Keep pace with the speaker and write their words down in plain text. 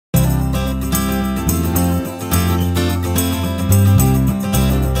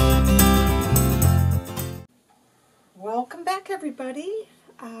everybody,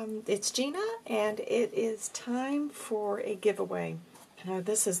 it's Gina, and it is time for a giveaway. Now,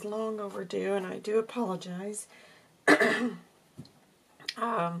 this is long overdue, and I do apologize. It's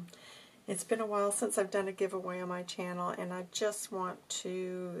been a while since I've done a giveaway on my channel, and I just want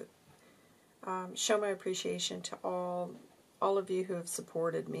to show my appreciation to all of you who have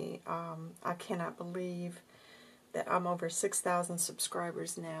supported me. I cannot believe that I'm over 6,000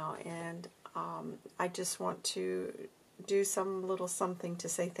 subscribers now, and I just want to do some little something to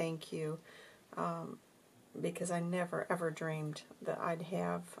say thank you, because I never ever dreamed that I'd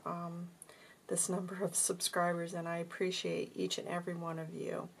have this number of subscribers, and I appreciate each and every one of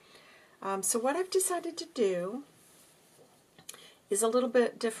you. So what I've decided to do is a little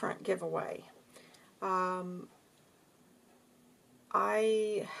bit different giveaway.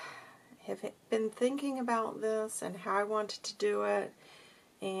 I have been thinking about this and how I wanted to do it,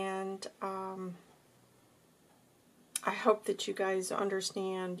 and I hope that you guys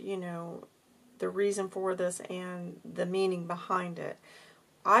understand, the reason for this and the meaning behind it.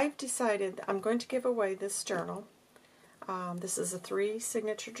 I've decided I'm going to give away this journal. This is a 3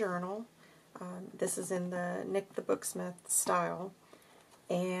 signature journal. This is in the Nick the Booksmith style.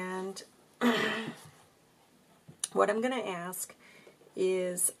 And what I'm going to ask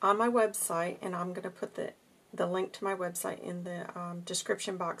is on my website, and I'm going to put the link to my website in the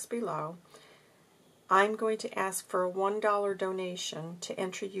description box below. I'm going to ask for a $1 donation to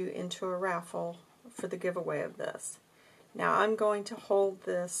enter you into a raffle for the giveaway of this. Now, I'm going to hold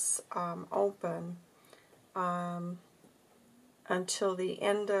this open until the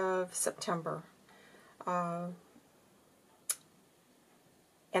end of September. And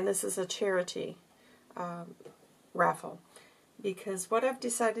this is a charity raffle, because what I've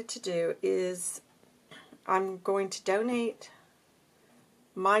decided to do is I'm going to donate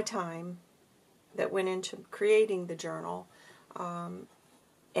my time that went into creating the journal,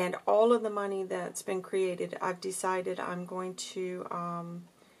 and all of the money that's been created, I've decided I'm going to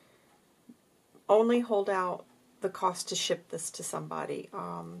only hold out the cost to ship this to somebody.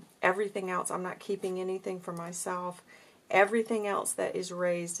 Everything else, I'm not keeping anything for myself. Everything else that is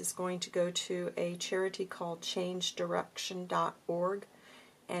raised is going to go to a charity called changedirection.org,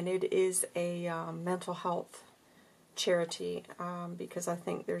 and it is a mental health charity, because I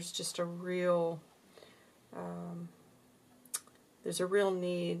think there's just a real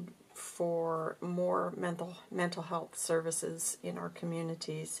need for more mental health services in our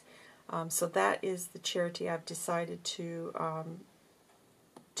communities. So that is the charity I've decided to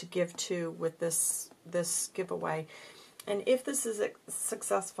give to with this giveaway. And if this is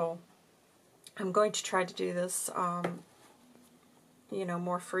successful, I'm going to try to do this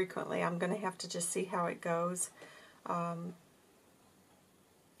more frequently. I'm going to have to just see how it goes. And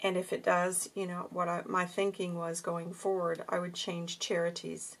if it does, my thinking was going forward, I would change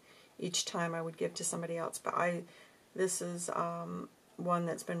charities each time I would give to somebody else. But this is one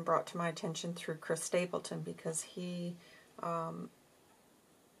that's been brought to my attention through Chris Stapleton, because he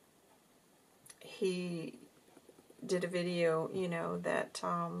did a video, that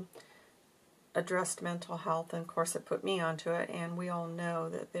addressed mental health, and of course it put me onto it, and we all know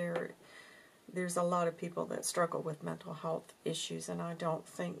that there's a lot of people that struggle with mental health issues, and I don't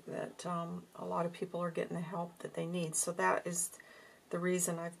think that a lot of people are getting the help that they need. So that is the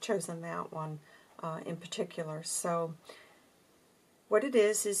reason I've chosen that one in particular. So what it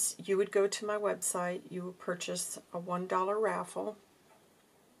is you would go to my website, you would purchase a $1 raffle,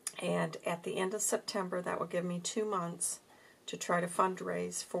 and at the end of September, that will give me 2 months to try to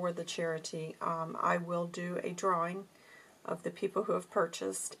fundraise for the charity. I will do a drawing of the people who have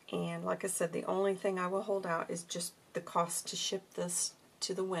purchased, and like I said, the only thing I will hold out is just the cost to ship this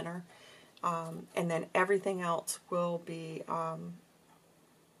to the winner, and then everything else will be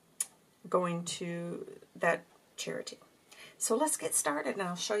going to that charity. So let's get started, and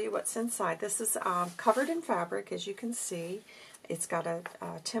I'll show you what's inside. This is covered in fabric, as you can see. It's got a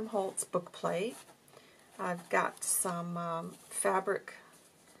Tim Holtz book plate. I've got some fabric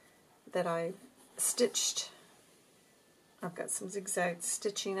that I stitched. I've got some zigzag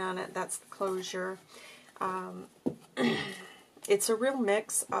stitching on it. That's the closure. It's a real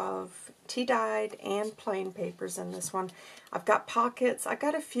mix of tea-dyed and plain papers in this one. I've got pockets. I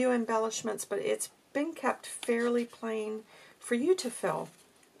got a few embellishments, but it's been kept fairly plain for you to fill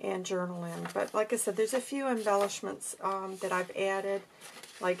and journal in. But like I said, there's a few embellishments that I've added.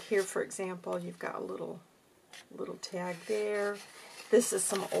 Like here, for example, you've got a little tag there. This is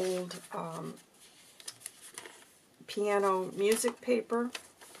some old piano music paper,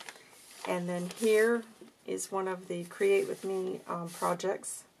 and then here is one of the Create With Me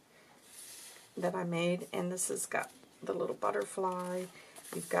projects that I made, and this has got the little butterfly.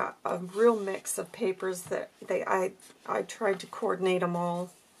 You've got a real mix of papers that I tried to coordinate them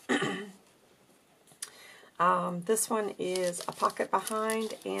all. This one is a pocket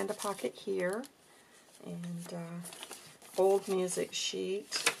behind and a pocket here. And old music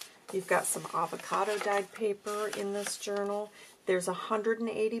sheet. You've got some avocado dyed paper in this journal. There's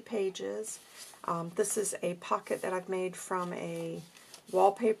 180 pages. This is a pocket that I've made from a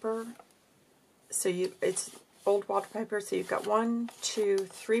wallpaper. So it's old wallpaper, so you've got 1, 2,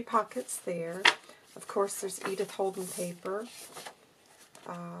 3 pockets there. Of course, there's Edith Holden paper.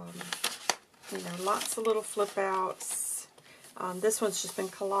 You know, lots of little flip outs. This one's just been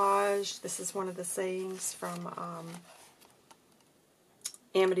collaged. This is one of the sayings from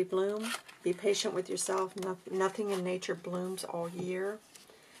Amity Bloom. Be patient with yourself. Nothing in nature blooms all year.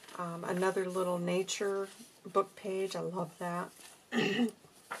 Another little nature book page. I love that.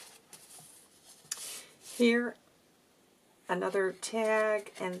 Here, another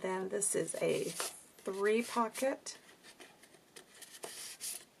tag, and then this is a 3 pocket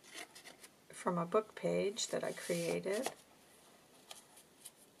from a book page that I created.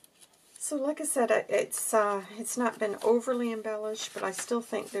 So like I said, it's not been overly embellished, but I still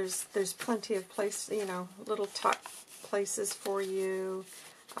think there's plenty of little tuck places for you,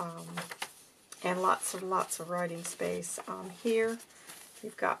 and lots of writing space. Here,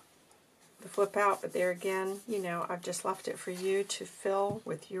 you've got the flip out, but there again, I've just left it for you to fill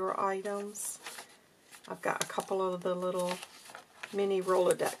with your items. I've got a couple of the little mini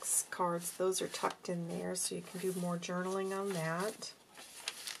Rolodex cards. Those are tucked in there, so you can do more journaling on that.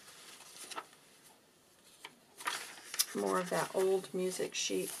 More of that old music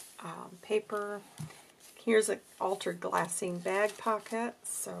sheet paper. Here's an altered glassine bag pocket.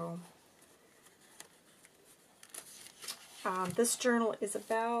 So this journal is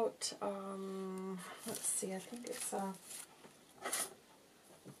about, let's see, I think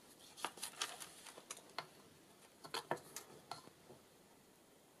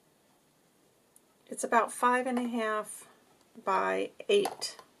it's about 5.5 by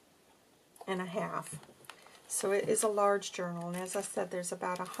 8.5. So it is a large journal, and as I said, there's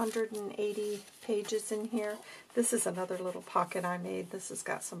about 180 pages in here. This is another little pocket I made. This has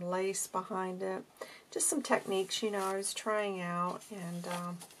got some lace behind it. Just some techniques, I was trying out, and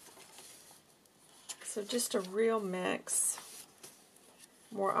so just a real mix.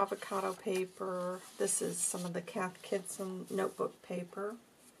 More avocado paper. This is some of the Cath Kidston notebook paper.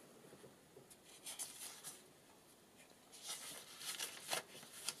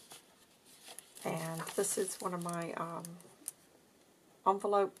 And this is one of my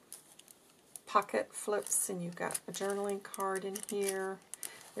envelope pocket flips, and you've got a journaling card in here.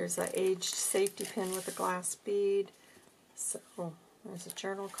 There's an aged safety pin with a glass bead. So there's a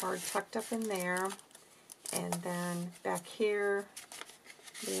journal card tucked up in there. And then back here,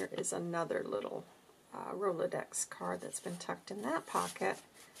 there is another little Rolodex card that's been tucked in that pocket.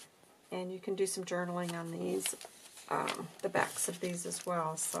 And you can do some journaling on these, the backs of these as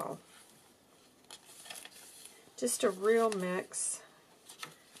well. So just a real mix,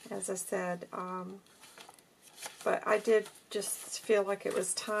 as I said. But I did just feel like it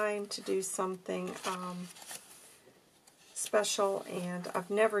was time to do something special, and I've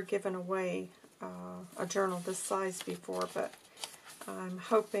never given away a journal this size before, but I'm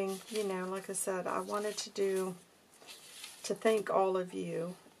hoping, like I said, I wanted to thank all of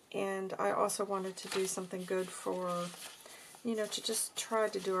you, and I also wanted to do something good for, to just try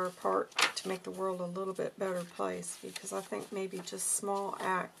to do our part to make the world a little bit better place, because I think maybe just small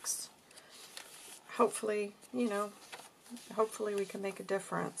acts, hopefully, hopefully we can make a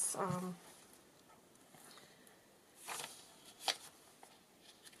difference.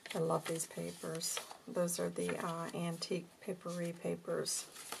 I love these papers. Those are the antique papery papers.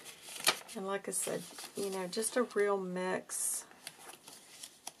 And like I said, just a real mix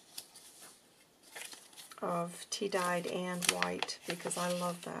of tea-dyed and white, because I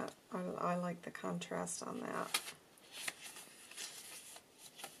love that. I like the contrast on that.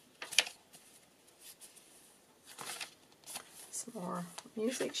 Some more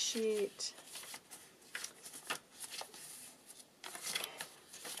music sheet.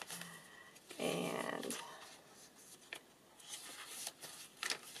 And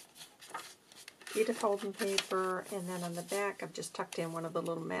Edith Holden paper, and then on the back I've just tucked in one of the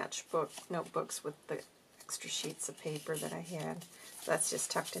little matchbook notebooks with the extra sheets of paper that I had. That's just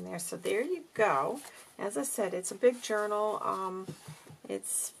tucked in there. So there you go. As I said, it's a big journal.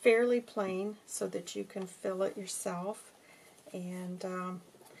 It's fairly plain so that you can fill it yourself. And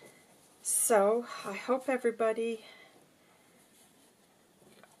so I hope everybody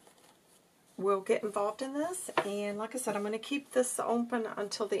will get involved in this. And like I said, I'm going to keep this open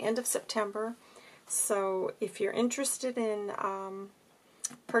until the end of September. So if you're interested in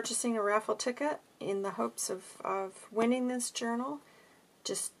purchasing a raffle ticket in the hopes of winning this journal,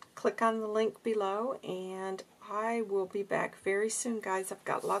 just click on the link below, and I will be back very soon, guys. I've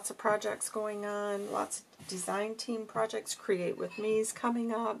got lots of projects going on, lots of design team projects. Create with Me's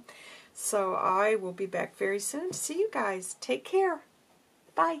coming up. So I will be back very soon to see you guys. Take care.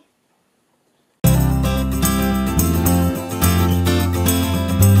 Bye.